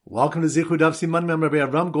Welcome to Zichud Daf Siman Mem Rabbi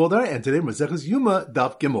Avram Goldar, and today Maseches Yoma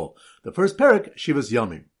Daf Gimel. The first parak, Shivas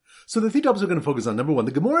Yomim. So the three topics we're going to focus on. Number one,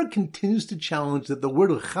 the Gemara continues to challenge that the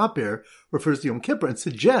word chaper refers to Yom Kippur and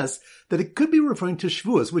suggests that it could be referring to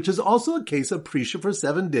Shavuos, which is also a case of Prisha for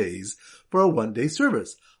 7 days for a one-day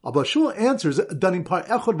service. Abba Shul answers, Danim par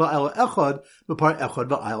echad va'al echad, par echad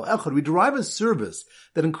va'al echad. We derive a service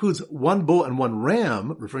that includes one bull and one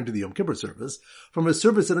ram, referring to the Yom Kippur service, from a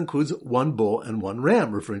service that includes one bull and one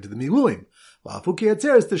ram, referring to the Miluim.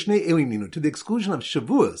 To the exclusion of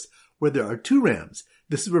Shavuos, where there are two rams.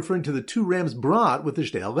 This is referring to the two rams brought with the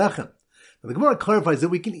Shtei Alechem. Now the Gemara clarifies that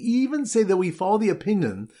we can even say that we follow the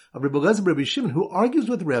opinion of Rabbi Eliezer and Rabbi Shimon, who argues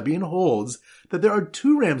with Rabbi and holds that there are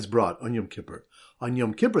two rams brought on Yom Kippur. On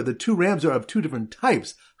Yom Kippur, the two rams are of two different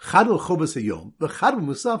types, Chad l'chobas hayom, v'chad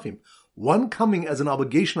musafim, one coming as an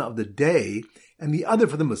obligation of the day, and the other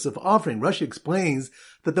for the Musaf offering. Rashi explains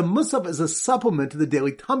that the Musaf is a supplement to the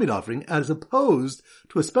daily Tamid offering, as opposed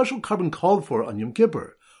to a special carbon called for on Yom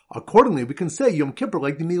Kippur. Accordingly, we can say Yom Kippur,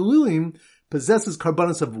 like the Miluim, possesses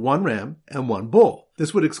karbanos of one ram and one bull.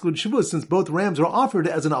 This would exclude Shavuos, since both rams are offered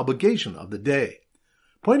as an obligation of the day.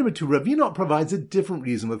 Point number two, Ravina provides a different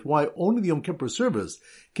reason with why only the Yom Kippur service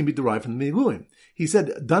can be derived from the Miluim. He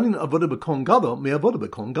said, Danin avodah b'kohen gadol, me avodah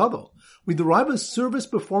b'kohen gadol. We derive a service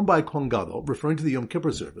performed by a kohen gadol, referring to the Yom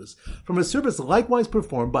Kippur service, from a service likewise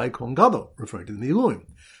performed by a kohen gadol, referring to the Miluim,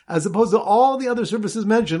 as opposed to all the other services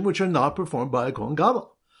mentioned which are not performed by a kohen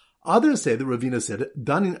gadol. Others say that Ravina said,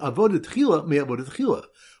 Danin avodah tchila me avodah tchila.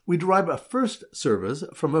 We derive a first service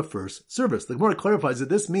from a first service. The Gemara clarifies that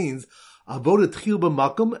this means avodah tchil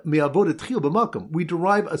b'makom me avodah tchil b'makom. We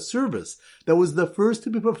derive a service that was the first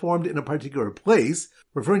to be performed in a particular place,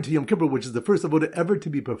 referring to Yom Kippur, which is the first avodah ever to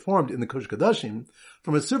be performed in the Kodesh Kodashim,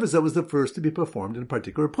 from a service that was the first to be performed in a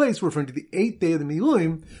particular place, referring to the 8th day of the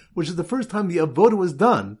Miluim, which is the first time the avodah was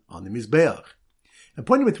done on the Mizbeach. And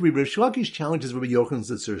point number three, Rish Lakish challenges Rabbi Yochanan's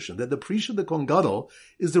assertion that the Prisha of the Kohen Gadol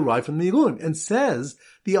is derived from the Miluim, and says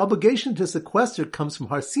the obligation to sequester comes from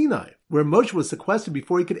Har Sinai, where Moshe was sequestered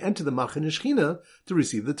before he could enter the Machane Shechina to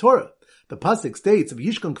receive the Torah. The pasuk states,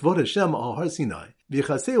 "V'yishkon kvod Hashem al Har Sinai,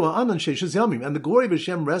 v'yichaseu anan sheishes yamim," and the glory of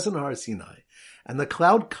Hashem rested on Har Sinai, and the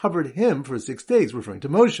cloud covered him for 6 days, referring to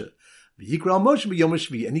Moshe. V'yikra Moshe b'yom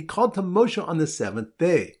hashvi, and he called to Moshe on the 7th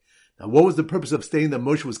day. Now, what was the purpose of stating that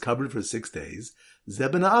Moshe was covered for 6 days?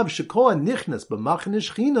 Zebena av shekoa nichnas b'machane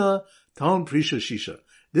shechina taon prisha shisha.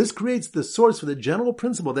 This creates the source for the general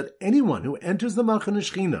principle that anyone who enters the Machane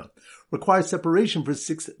Shechina requires separation for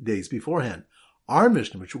 6 days beforehand. Our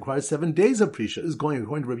Mishnah, which requires 7 days of Prisha, is going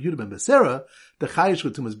according to Rabbi Yehuda ben Beseira, the Chayish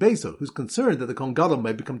Tumas Beso, who's concerned that the Kohen Gadol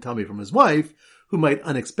might become tummy from his wife, who might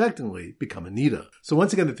unexpectedly become a Nida. So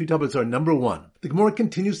once again, the three topics are: number one, the Gemara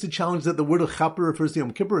continues to challenge that the word chaper refers to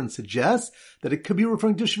Yom Kippur and suggests that it could be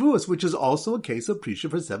referring to Shavuos, which is also a case of Prisha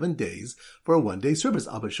for 7 days for a one-day service.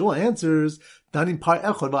 Abba Shul answers, Danim par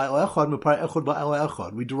echad va'al echad, par echad va'al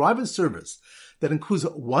echad. We derive a service that includes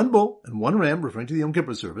one bull and one ram, referring to the Yom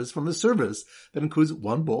Kippur service, from a service that includes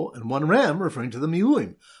one bull and one ram, referring to the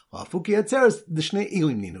Miluim.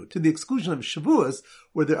 To the exclusion of Shavuos,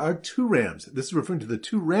 where there are two rams. This is referring to the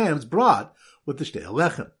two rams brought with the Shtei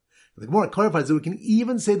Alechem. The Gemara clarifies that we can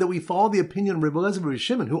even say that we follow the opinion of Rabbi Eliezer and Rabbi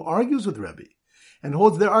Shimon, who argues with Rabbi, and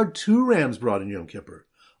holds there are two rams brought in Yom Kippur.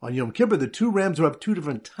 On Yom Kippur, the two rams are of two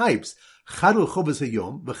different types, Chad l'chobas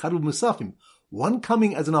hayom, v'chad musafim. One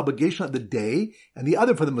coming as an obligation of the day, and the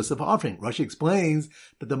other for the Musaf offering. Rashi explains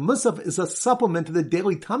that the Musaf is a supplement to the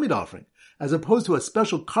daily Tamid offering, as opposed to a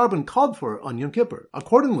special carbon called for on Yom Kippur.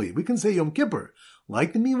 Accordingly, we can say Yom Kippur,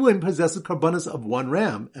 like the Miluim, possesses karbanos of one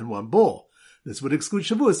ram and one bull. This would exclude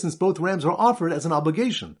Shavuos, since both rams are offered as an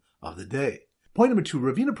obligation of the day. Point number two,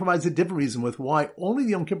 Ravina provides a different reason with why only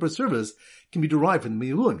the Yom Kippur service can be derived from the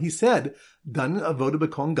Miluim. He said, Dan avodah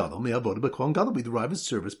b'kohen gadol, me avodah b'kohen gadol. We derive a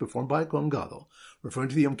service performed by a kohen gadol, referring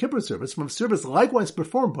to the Yom Kippur service, from a service likewise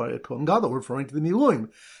performed by a kohen gadol, referring to the Miluim,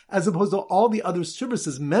 as opposed to all the other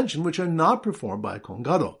services mentioned which are not performed by a kohen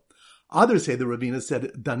gadol. Others say the Ravina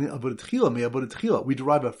said, Dan avodah tchila, me avodah tchila. We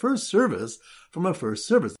derive a first service from a first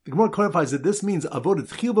service. The Gemara clarifies that this means avodah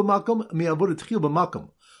tchil b'makom, me avodah tchil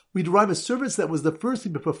b'makom. We derive a service that was the first to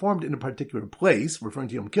be performed in a particular place, referring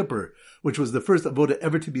to Yom Kippur, which was the first avodah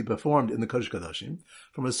ever to be performed in the Kodesh Kodashim,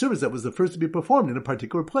 from a service that was the first to be performed in a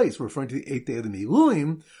particular place, referring to the 8th day of the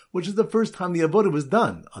Miluim, which is the first time the avodah was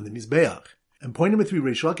done on the Mizbeach. And point number three,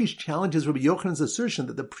 Rish Lakish challenges Rabbi Yochanan's assertion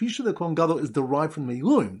that the Prisha of the Kohen Gadol is derived from the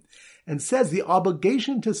Miluim, and says the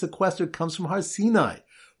obligation to sequester comes from Har Sinai,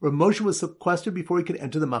 where Moshe was sequestered before he could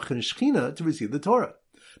enter the Machane Shechina to receive the Torah.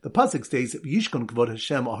 The pasuk states, "Yishkon kvod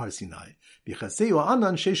Hashem al Har Sinai, v'chaseu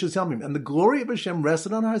anan sheishas yamim," and the glory of Hashem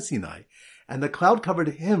rested on Har Sinai, and the cloud covered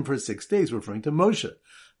him for 6 days, referring to Moshe.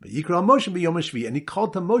 V'yikra Moshe b'yom hashvi, and he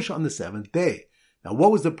called to Moshe on the 7th day. Now,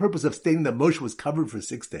 what was the purpose of stating that Moshe was covered for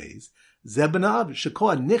 6 days? Zebanav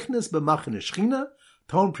shekoa nichnas b'machane shechina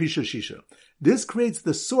ton prisha shisha. This creates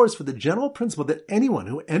the source for the general principle that anyone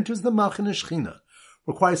who enters the machane shechina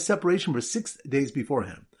requires separation for 6 days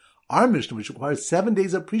beforehand. Our Mishnah, which requires 7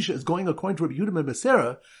 days of Prisha, is going according to Rabbi Yehuda ben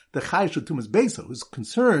Beseira, the Chayish of Tumas Beso, who's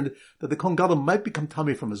concerned that the Kohen Gadol might become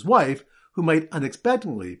tummy from his wife, who might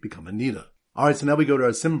unexpectedly become a Nida. Alright, so now we go to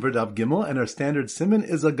our Siman for Daf Gimel, and our standard Siman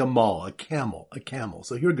is a Gamal, a camel.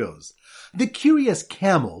 So here goes. The curious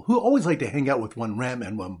camel, who always liked to hang out with one ram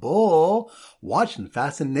and one bull, watched in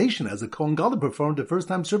fascination as the Kohen Gadol performed the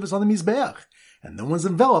first-time service on the Mizbeach, and then was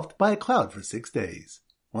enveloped by a cloud for 6 days.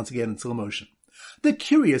 Once again in slow motion. The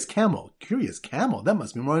curious camel, that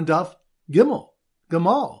must be more on Daf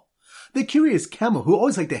Gamal. The curious camel, who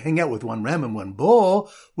always liked to hang out with one ram and one bull,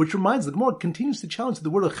 which reminds the Gemara continues to challenge that the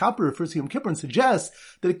word of Chaper refers to Yom Kippur and suggests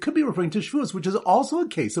that it could be referring to Shavuos, which is also a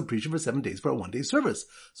case of preaching for 7 days for a 1-day service.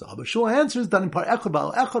 So Abba Shul answers that in Par Echad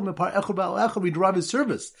Ba'al Echad, in Par Echad Ba'al Echad, we derive a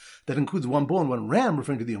service that includes one bull and one ram,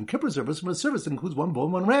 referring to the Yom Kippur service, from a service that includes one bull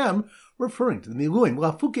and one ram, referring to the Miluim.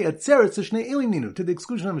 Lafuke Atzeres Shnei Elim Ninu, to the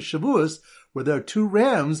exclusion of Shavuos, where there are 2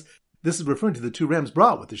 rams. This is referring to the 2 rams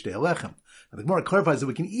brought with the Shtei Alechem. And the Gemara clarifies that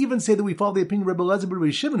we can even say that we follow the opinion of Rebbe Elazar ben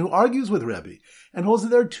Rabbi Shimon, who argues with Rebbe, and holds that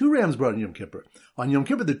there are 2 rams brought on Yom Kippur. On Yom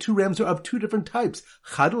Kippur, the 2 rams are of 2 different types.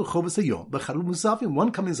 Chadul Chovas Hayom, but Chadul Musafim.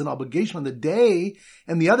 One coming as an obligation on the day,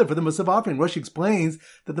 and the other for the Musaf offering. Rashi explains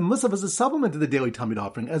that the Musaf is a supplement to the daily Tamid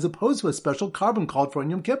offering, as opposed to a special carbon called for on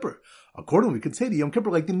Yom Kippur. Accordingly, we could say that Yom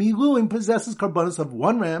Kippur, like the Miluim, possesses karbanos of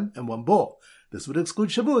 1 ram and 1 bull. This would exclude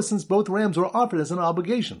Shavuos, since both rams were offered as an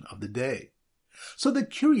obligation of the day. So the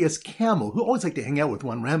curious camel, who always liked to hang out with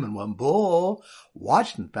one ram and one bull,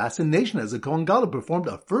 watched in fascination as the Kohen Gadol performed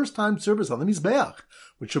a first-time service on the Mizbeach,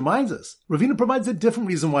 which reminds us, Ravina provides a different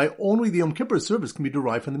reason why only the Yom Kippur service can be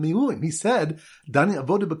derived from the Miluim. He said, Dani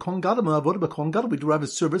avoda b'Kohen Gadol, avoda b'Kohen Gadol, we derive a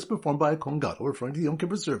service performed by a Kohen Gadol, referring to the Yom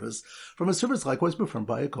Kippur service, from a service likewise performed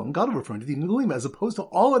by a Kohen Gadol, referring to the Miluim, as opposed to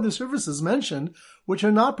all other services mentioned, which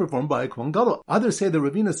are not performed by a Kohen Gadol. Others say that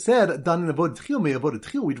Ravina said, Dani avoda tchil, me avoda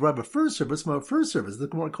tchil, we derive a first service from a first service. The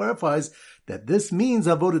Gemara clarifies that this means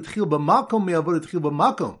avoda tchil b'makom, me avoda tchil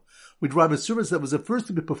b'makom. We derive a service that was the first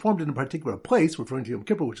to be performed in a particular place, referring to Yom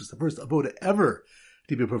Kippur, which is the first avoda ever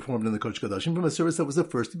to be performed in the Kodesh Kodashim, from a service that was the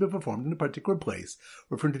first to be performed in a particular place,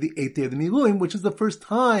 referring to the 8th day of the Miluim, which is the first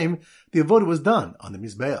time the avoda was done on the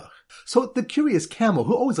Mizbeach. So the curious camel,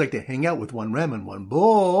 who always liked to hang out with one ram and one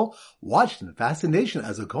bull, watched in fascination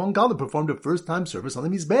as a Kohen Gadol performed a first-time service on the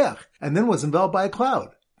Mizbeach, and then was enveloped by a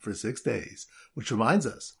cloud for 6 days. Which reminds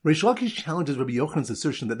us, Reish Lakish challenges Rabbi Yochanan's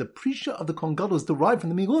assertion that the Prisha of the Kohen Gadol is derived from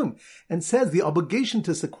the Miluim, and says the obligation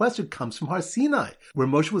to sequester comes from Har Sinai, where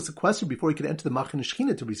Moshe was sequestered before he could enter the Machane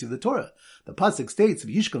Shechina to receive the Torah. The pasuk states,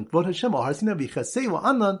 "V'yishkon kvod Hashem al Har Sinai v'chaseu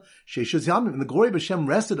anan sheishos yamim," and the glory of Hashem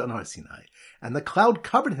rested on Har Sinai, and the cloud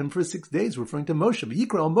covered him for 6 days, referring to Moshe.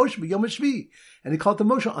 V'yikra al Moshe b'yom hashvi, and he called to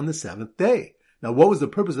Moshe on the 7th day. Now, what was the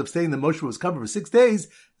purpose of saying that Moshe was covered for 6 days?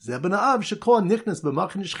 Zebanav shekol nichnas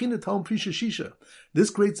b'machane shechina talm prisha shisha. This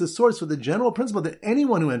creates the source for the general principle that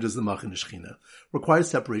anyone who enters the machane shechina requires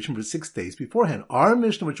separation for 6 days beforehand. Our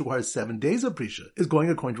Mishnah, which requires 7 days of prisha, is going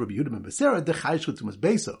according to Rabbi Yehuda ben Beseira, the Chayish of Tumas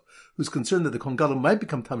Beso, who's concerned that the Kohen Gadol might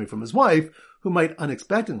become tummy from his wife, who might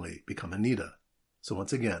unexpectedly become a nida. So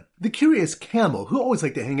once again, the curious camel, who always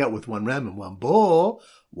liked to hang out with one ram and one bull,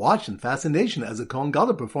 watched in fascination as the Kohen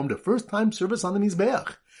Gadol performed a first-time service on the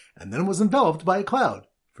Mizbeach, and then was enveloped by a cloud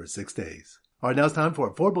for 6 days. Alright, now it's time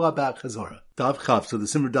for 4 B'la B'at Chazorah. Dav Chaf. So the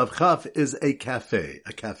Simmer Dav Chaf is a cafe.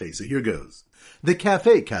 So here goes. The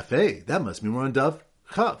cafe, that must be more on Dav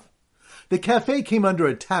Chaf. The cafe came under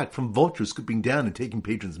attack from vultures scooping down and taking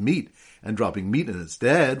patrons' meat and dropping meat in its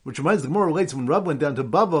stead, which reminds the Gemara relates when Rav went down to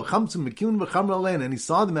Bava, Chamsum, Mekun, V'chamra, and he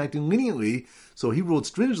saw them acting leniently, so he ruled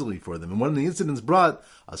stringently for them. And one of the incidents brought,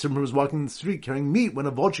 a servant who was walking in the street carrying meat when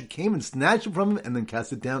a vulture came and snatched it from him and then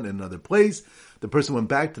cast it down in another place. The person went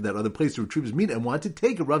back to that other place to retrieve his meat and wanted to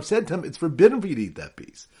take it. Rav said to him, "It's forbidden for you to eat that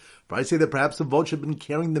piece." For I say that perhaps the vulture had been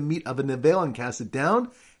carrying the meat of a nevel and cast it down,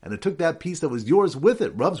 and it took that piece that was yours with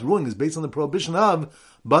it. Rav's ruling is based on the prohibition of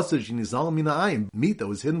basar shenizal min ha'ayim, meat that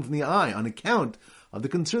was hidden from the eye, on account of the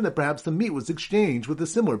concern that perhaps the meat was exchanged with a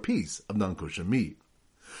similar piece of non-kosher meat.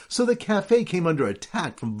 So the cafe came under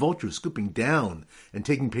attack from vultures scooping down and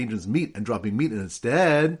taking patrons' meat and dropping meat in its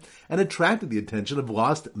stead, and attracted the attention of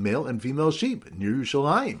lost male and female sheep near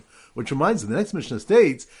Yerushalayim, Which reminds us, the next Mishnah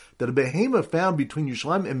states that a behemoth found between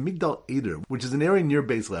Yerushalayim and Migdal Eder, which is an area near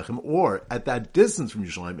Beis Lechem, or at that distance from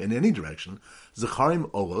Yerushalayim in any direction, Zacharim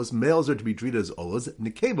Olos, males are to be treated as Olos,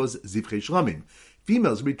 Nekevos Zivchei Shlamim.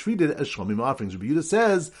 Females will be treated as Shlamim offerings. Rabbi Yehuda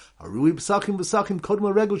says, Harui Pesachim Pesachim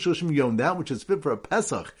Kodma Regel Shoshim Yom, that which is fit for a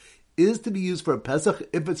Pesach is to be used for a Pesach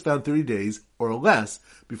if it's found 30 days or less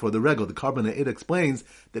before the regel. The Karban Ha'ed explains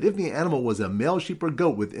that if the animal was a male sheep or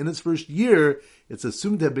goat within its first year, it's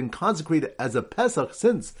assumed to have been consecrated as a Pesach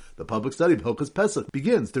since the public study of Hilchos Pesach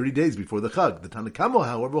begins 30 days before the Chag. The Tanna Kamo,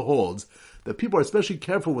 however, holds that people are especially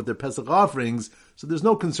careful with their Pesach offerings, so there's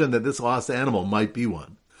no concern that this lost animal might be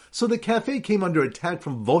one. So the cafe came under attack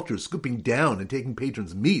from vultures scooping down and taking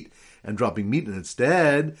patrons' meat and dropping meat in its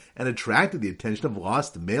stead, and attracted the attention of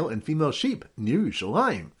lost male and female sheep near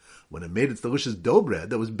Yerushalayim when it made its delicious dough bread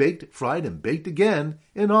that was baked, fried, and baked again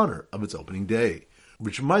in honor of its opening day.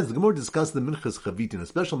 Which reminds the Gemara discussed the Minchas Chavitin, a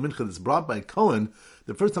special mincha that's brought by a Kohen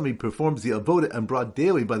the first time he performs the avoda and brought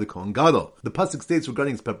daily by the Kohen Gadol. The pasuk states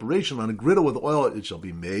regarding its preparation, on a griddle with oil it shall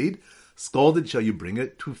be made, scalded shall you bring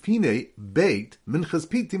it, tufine, baked, minchas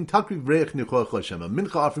pitim takriv reich nichoach Hashem. A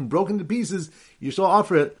mincha offering broken to pieces, you shall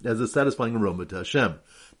offer it as a satisfying aroma to Hashem.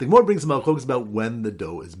 The Gemara brings some halachos about when the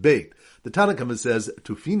dough is baked. The Tanna Kama says,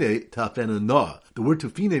 tufine tafenah. The word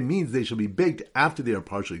tufine means they shall be baked after they are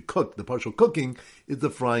partially cooked. The partial cooking is the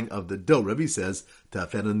frying of the dough. Rebbe says,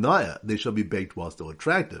 tafenah, they shall be baked while still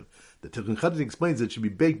attractive. The Tikkun Chadin explains that it should be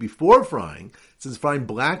baked before frying, since frying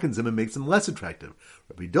blackens them and makes them less attractive.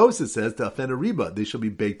 Rabbi Dosa says, tafenah riba, they shall be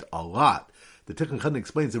baked a lot. The Tikkun Chadin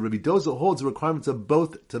explains that Rabbi Dosa holds the requirements of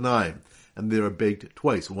both Tanaim, and they are baked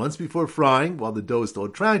twice, once before frying while the dough is still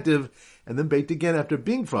attractive, and then baked again after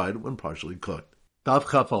being fried when partially cooked. Daf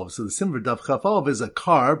Chafal. So the sim for Daf Chafal is a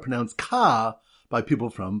car pronounced ka by people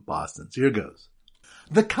from Boston. So here goes.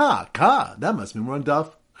 The ka, that must mean we're on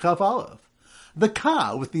Daf Chafal. The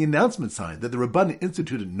ka with the announcement sign that the Rabbanan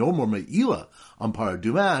instituted no more me'ila on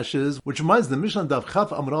paraduma ashes, which reminds the Mishnah Daf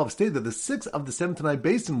Chaf Amarav stated that the sixth of the 7 Tanai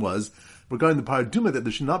basin was regarding the paraduma that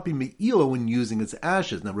there should not be me'ila when using its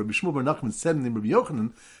ashes. Now Rabbi Shmuel bar Nachman said in the Rabbi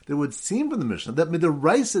Yochanan that it would seem from the Mishnah that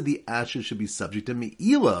midaraisa the ashes should be subject to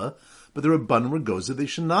me'ila, but the Rabbanan goes that they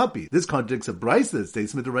should not be. This contradicts a brisa that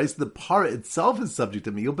states midaraisa the para itself is subject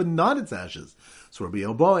to me'ila, but not its ashes. So Rabbi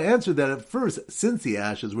Elbaal answered that at first, since the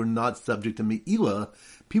ashes were not subject to me'ila,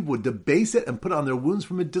 people would debase it and put it on their wounds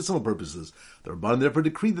for medicinal purposes. The Rabbanan therefore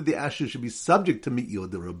decreed that the ashes should be subject to me'ila,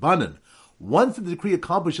 the Rabbanan. Once the decree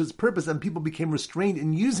accomplished its purpose and people became restrained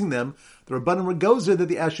in using them, the Rabbanan goes there that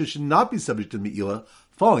the ashes should not be subject to me'ila,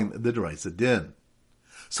 following the deraisa din.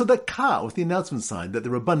 So that ka, with the announcement sign that the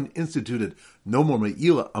Rabbanan instituted no more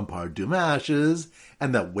me'ila on paraduma ashes,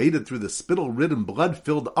 and that waded through the spittle-ridden,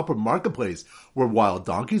 blood-filled upper marketplace where wild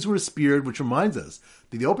donkeys were speared, which reminds us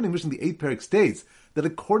that the opening mission of the 8th parak states that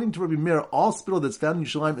according to Rabbi Meir, all spittle that's found in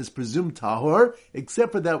Yerushalayim is presumed tahor,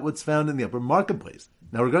 except for that what's found in the upper marketplace.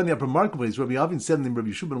 Now regarding the upper marketplace, Rabbi Avin said in the Rabbi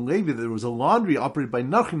Yeshua ben Levi that there was a laundry operated by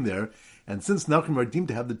Nachim there, and since Nachim are deemed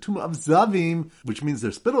to have the tumah of Zavim, which means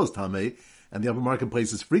their spittle is tameh, and the upper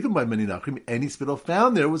marketplace is frequented by many Nachrim, any spittle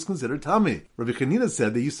found there was considered tameh. Rabbi Chanina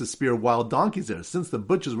said they used to spear wild donkeys there. Since the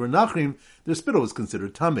butchers were Nachrim, their spittle was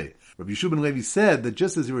considered tameh. Rabbi Yeshua ben Levi said that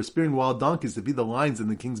just as they were spearing wild donkeys to feed the lions in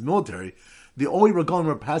the king's military, the Oi Regalim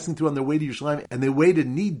were passing through on their way to Yerushalayim, and they waded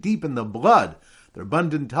knee-deep in the blood. The Rabban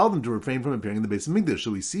didn't tell them to refrain from appearing in the base of Mikdash.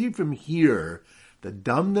 So we see from here that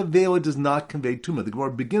Dam Nevela does not convey Tumah. The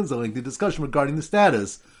Gemara begins a lengthy discussion regarding the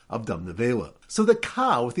status of Dam Nevela. So the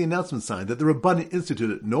Ka, with the announcement sign that the Rabbanan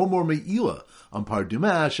instituted no more Me'ila on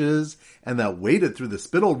paraduma ashes, and that waded through the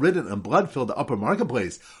spittle-ridden and blood-filled upper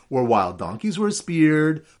marketplace where wild donkeys were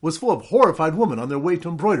speared, was full of horrified women on their way to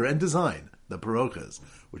embroider and design the parochas.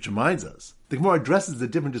 Which reminds us, the Gemara addresses the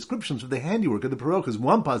different descriptions for the handiwork of the parochas.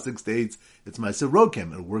 One pasuk states it's Ma'aseh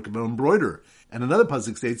Rokem, a work of an embroiderer, and another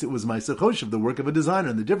pasuk states it was Ma'aseh Choshev, the work of a designer.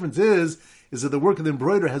 And the difference is that the work of the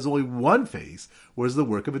embroiderer has only one face, whereas the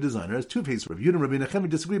work of a designer has two faces. Rabbi Yehuda and Rabbi Nachemi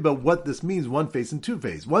disagree about what this means, one face and two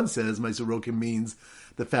face. One says Ma'aseh Rokem means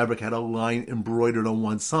the fabric had a line embroidered on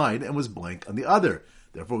one side and was blank on the other.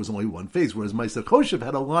 Therefore, it was only one face, whereas Ma'aseh Choshev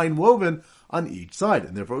had a line woven on each side,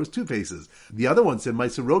 and therefore it was two faces. The other one said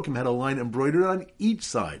Ma'aseh Rokem had a line embroidered on each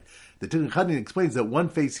side. The Tikkun Chadin explains that one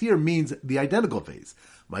face here means the identical face.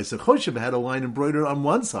 Ma'aseh Choshev had a line embroidered on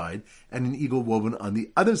one side and an eagle woven on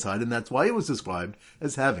the other side, and that's why it was described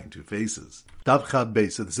as having two faces. Daf Chab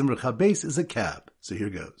Beis. So the Simra Chab Beis is a cab. So here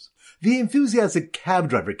goes. The enthusiastic cab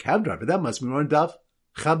driver, that must be on Daf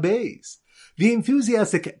Chab Beis. The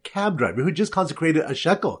enthusiastic cab driver who just consecrated a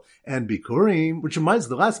shekel and bikurim, which reminds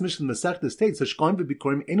the last mission of the Masechta states that shkolim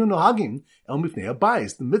v'bikurim enu nohagim el mifnei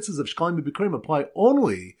habayis. The mitzvahs of shkolim v'bikurim apply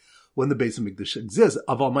only when the Beis Hamikdash exists.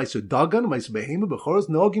 Aval meiser dagan, meiser behema, bechoros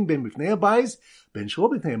nohagim ben mifnei habayis, ben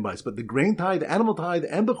shol b'fnei habayis. But the grain tithe, animal tithe,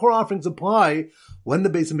 and bechor offerings apply when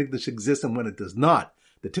the Beis Hamikdash exists and when it does not.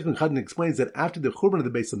 The Tikkun Chadin explains that after the Churban of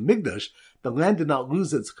the Beis Hamikdash, the land did not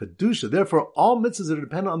lose its Kedusha. Therefore, all mitzvahs that are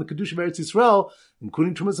dependent on the Kedusha of Eretz Yisrael,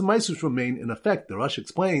 including Trumas and Maisus, remain in effect. The Rosh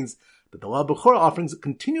explains that the law of Bechor offerings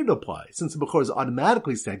continue to apply, since the Bechor is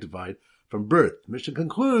automatically sanctified from birth. The Mishnah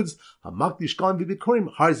concludes, HaMakdish Galim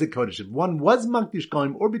v'Bikurim Harze Kodesh. If one was Makdish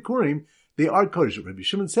Galim or Bikurim, they are Kodesh. Rabbi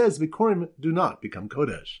Shimon says Bikurim do not become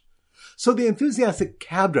Kodesh. So the enthusiastic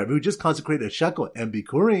cab driver who just consecrated a shekel and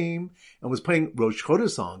bikurim and was playing Rosh Chodesh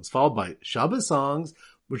songs followed by Shabbos songs,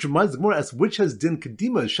 which reminds the Gemara as which has din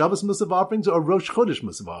kedima, Shabbos Musaf offerings or Rosh Chodesh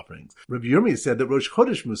Musaf offerings. Rabbi Yoma said that Rosh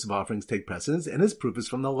Chodesh Musaf offerings take precedence, and his proof is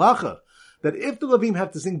from the Lacha, that if the Levim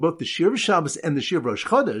have to sing both the Shir of Shabbos and the Shir of Rosh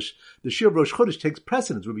Chodesh, the Shir of Rosh Chodesh takes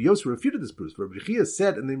precedence. Rabbi Yosef refuted this proof. Rabbi Chia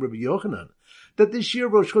said, and then Rabbi Yochanan, that the Shir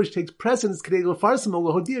of Rosh Chodesh takes precedence in order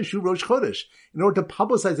to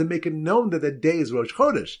publicize and make it known that the day is Rosh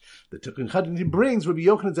Chodesh. The Tikkun Chadin brings Rabbi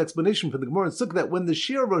Yochanan's explanation from the Gemara and Sukkah that when the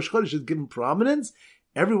Shir of Rosh Chodesh is given prominence,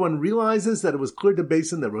 everyone realizes that it was clear to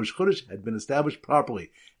Basin that Rosh Chodesh had been established properly,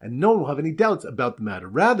 and no one will have any doubts about the matter.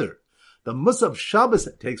 Rather, the Musaf Shabbos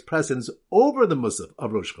takes precedence over the Musaf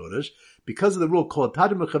of Rosh Chodesh because of the rule called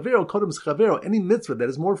Tadim Chavero, Kodem Chavero. Any mitzvah that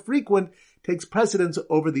is more frequent takes precedence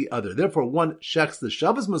over the other. Therefore, one shechs the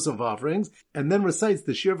Shabbos Musaf offerings and then recites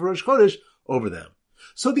the Shir of Rosh Chodesh over them.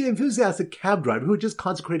 So the enthusiastic cab driver who had just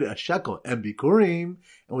consecrated a shekel and bikurim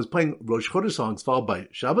and was playing Rosh Chodesh songs followed by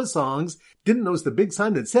Shabbos songs didn't notice the big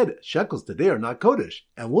sign that said shekels today are not Kodesh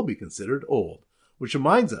and will be considered old. Which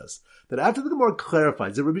reminds us that after the Gemara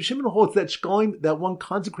clarifies that Rabbi Shimon holds that shkolim that one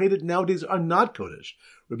consecrated nowadays are not Kodesh,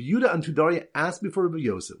 Rabbi Yehuda and Tudaria asked before Rabbi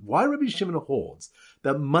Yosef why Rabbi Shimon holds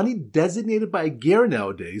that money designated by a ger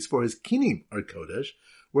nowadays for his kinim are Kodesh,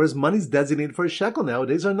 whereas monies designated for a shekel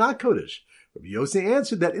nowadays are not Kodesh. Rabbi Yosef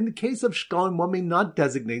answered that in the case of shkolim, one may not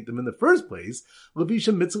designate them in the first place, because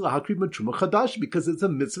it's a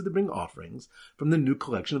mitzvah to bring offerings from the new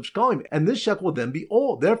collection of shkolim, and this shekel will then be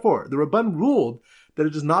old. Therefore, the Rabban ruled that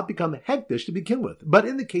it does not become hekdesh to begin with. But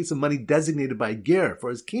in the case of money designated by a ger for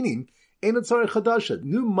his kinim,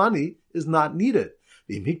 new money is not needed.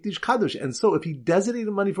 And so if he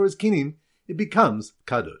designated money for his kinim, it becomes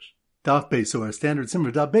kadosh. Daf Beis, so our standard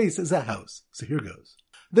simmer Daf Beis is a house. So here goes.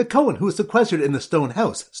 The Kohen who was sequestered in the stone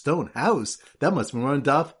house. Stone house? That must be more on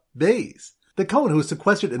Daf Beis. The Kohen who was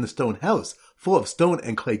sequestered in the stone house, full of stone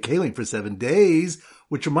and clay kalim for 7 days,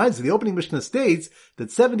 which reminds me, the opening Mishnah states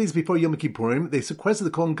that 7 days before Yom Kippurim, they sequestered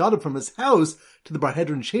the Kohen Gadol from his house to the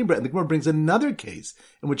Barhedron chamber, and the Gemara brings another case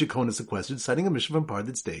in which a Kohen is sequestered, citing a Mishnah from Par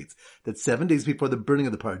that states that 7 days before the burning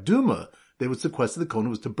of the Paraduma, they would sequester the Kohen who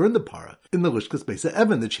was to burn the Para in the Lishkas Beis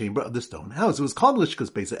Evan, the chamber of the stone house. It was called Lishkas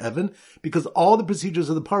Beis Evan because all the procedures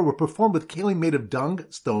of the Para were performed with kalim made of dung,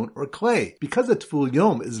 stone, or clay. Because a Tful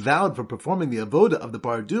Yom is valid for performing the avoda of the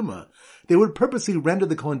Paraduma, they would purposely render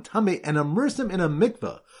the Kohen Tameh and immerse him in a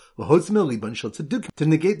mikveh, to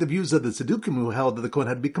negate the views of the Tzaddukim who held that the Kohen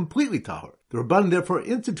had to be completely tahor. The Rabban therefore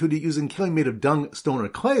instituted using kalim made of dung, stone, or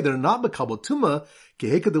clay that are not makabel tuma,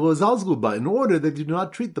 in order that they do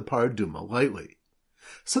not treat the paraduma lightly.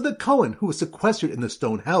 So the Kohen who was sequestered in the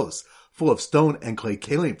stone house, full of stone and clay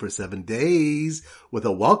kalim for 7 days, with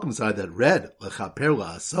a welcome sign that read lechaper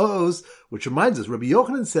la'asos, which reminds us, Rabbi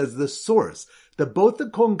Yochanan says the source that both the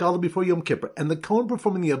Kohen Gadol before Yom Kippur and the Kohen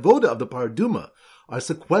performing the avoda of the paraduma are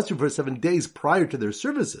sequestered for 7 days prior to their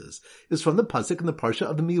services is from the pasuk in the parsha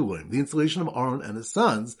of the Miluim, the installation of Aaron and his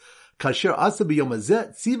sons, kasher asa b'yom hazeh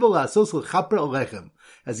tziva la'asos lechaper alechem,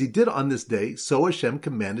 as he did on this day, so Hashem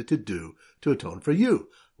commanded to do to atone for you.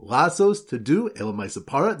 Lasos, to do, elamaisa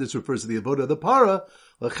para, this refers to the avoda of the para.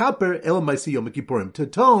 Lechaper, elamaisa Yom Kippurim, to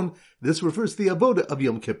atone, this refers to the avoda of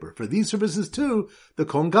Yom Kippur. For these services too, the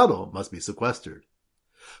Kohen Gadol must be sequestered.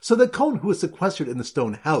 So the Kohen who was sequestered in the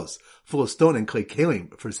stone house, full of stone and clay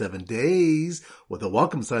kalim for 7 days, with a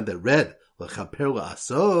welcome sign that read, lechaper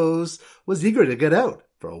la'asos, was eager to get out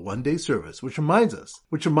for a 1-day service, which reminds us,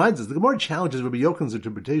 the Gemara challenges Rabbi Yochanan's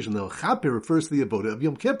interpretation that lechaper refers to the avoda of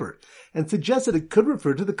Yom Kippur, and suggests that it could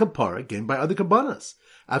refer to the kapara gained by other kabbanas.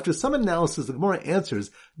 After some analysis, the Gemara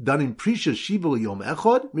answers, danim prisha shiva l'yom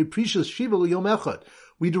echad, mi prisha shiva l'yom echad.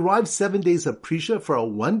 We derive 7 days of prisha for a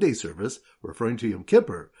 1-day service, referring to Yom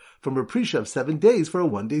Kippur, from a prisha of 7 days for a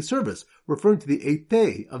 1-day service, referring to the 8th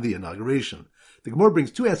day of the inauguration. The Gemara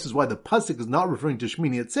brings 2 answers why the pasuk is not referring to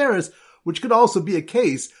Shmini Atzeres, which could also be a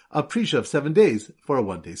case of Prisha of 7 days for a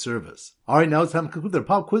 1-day service. Alright, now it's time to conclude the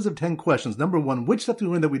pop quiz of 10 questions. Number 1, which stuff do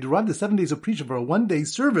we learn that we derive the 7 days of Prisha for a 1-day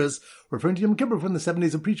service, referring to Yom Kippur from the 7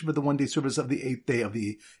 days of Prisha for the 1-day service of the 8th day of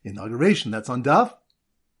the inauguration? That's on Daf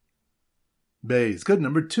Beis. Good.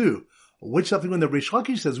 Number 2. Which stuff do we learn that Reish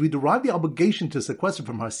Lakish says we derive the obligation to sequester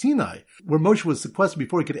from Har Sinai, where Moshe was sequestered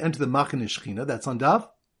before he could enter the Machane Shechina? That's on Daf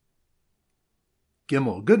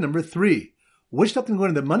Gimel. Good. Number 3. Which stuff do we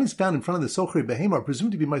learn that monies found in front of the Sochri Behema are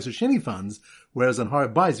presumed to be Meiser Sheni funds, whereas on Har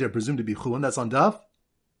Bayis they are presumed to be Chulin? That's on Daf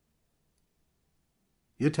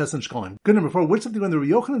Yotes and Shkolim. Good. Number 4. Which stuff do we learn the Reb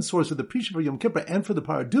Yochanan source for the Prisha for Yom Kippur and for the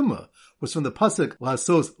Paraduma was from the Pasuk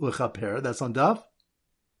Lasos L'chaper? That's on Daf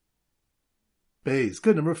Beis.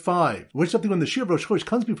 Good. Number 5. Which stuff do we learn the Shir of Rosh Chodesh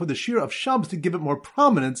comes before the Shir of Shabbos to give it more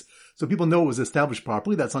prominence so people know it was established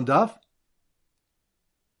properly? That's on Daf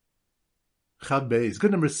Chad Beis.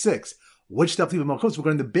 Good. Number 6. Which stuff do we learn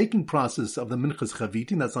regarding the baking process of the Minchas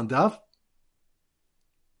Chavitin? That's on Daf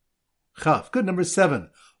Chaf. Good. Number 7.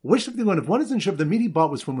 Which stuff do we learn if one isn't sure if the meat he bought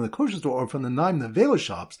was from the kosher store or from the Naim Nevela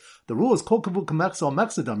shops? The rule is Kol Kavul Kamachsa Al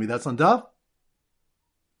Machsadami. That's on Daf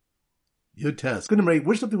Yotes. Good. Number 8.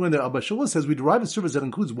 Which stuff do we learn that Abba Shula says we derive a service that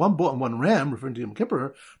includes 1 bull and 1 ram, referring to Yom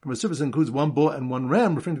Kippur, from a service that includes 1 bull and 1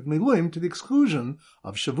 ram, referring to Miluim, to the exclusion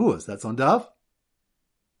of Shavuos? That's on Daf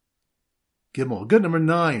Gimel. Good. Number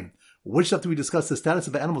 9. Which stuff do we discuss the status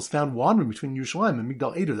of animals found wandering between Yerushalayim and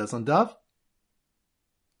Migdal Eder? That's on Daf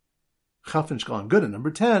Chaf and Shkolim. Good. And number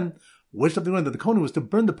 10. Which stuff do we learn that the Kohen was to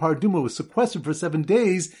burn the Paraduma was sequestered for 7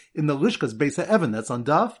 days in the Lishkas Beis HaEvan? That's on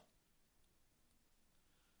Daf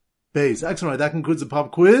Beis. Excellent. That concludes the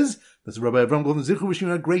pop quiz. This is Rabbi Avram Golden Zichur wishing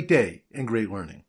you a great day and great learning.